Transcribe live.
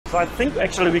So I think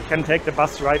actually we can take the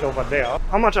bus right over there.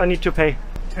 How much I need to pay?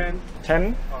 10.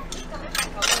 10?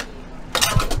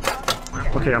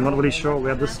 Okay, I'm not really sure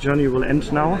where this journey will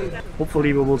end now.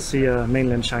 Hopefully we will see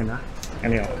mainland China.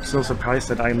 Anyhow, I'm so surprised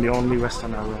that I'm the only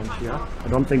Westerner around here. I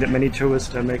don't think that many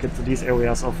tourists make it to these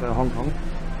areas of Hong Kong.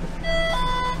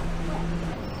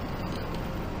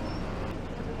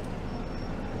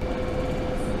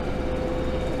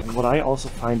 And what I also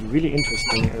find really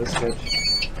interesting is that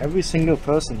every single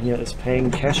person here is paying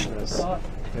cashless.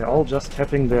 They're all just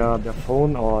tapping their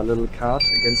phone or a little card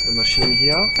against the machine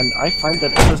here. And I find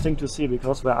that interesting to see,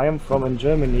 because where I am from in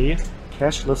Germany,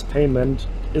 cashless payment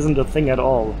isn't a thing at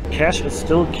all. Cash is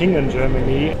still king in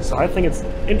Germany. So I think it's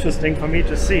interesting for me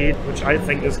to see, which I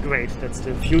think is great. That's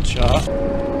the future.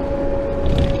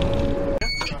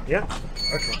 Yeah?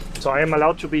 Okay. So I am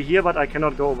allowed to be here, but I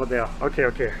cannot go over there. Okay,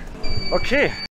 okay. Okay.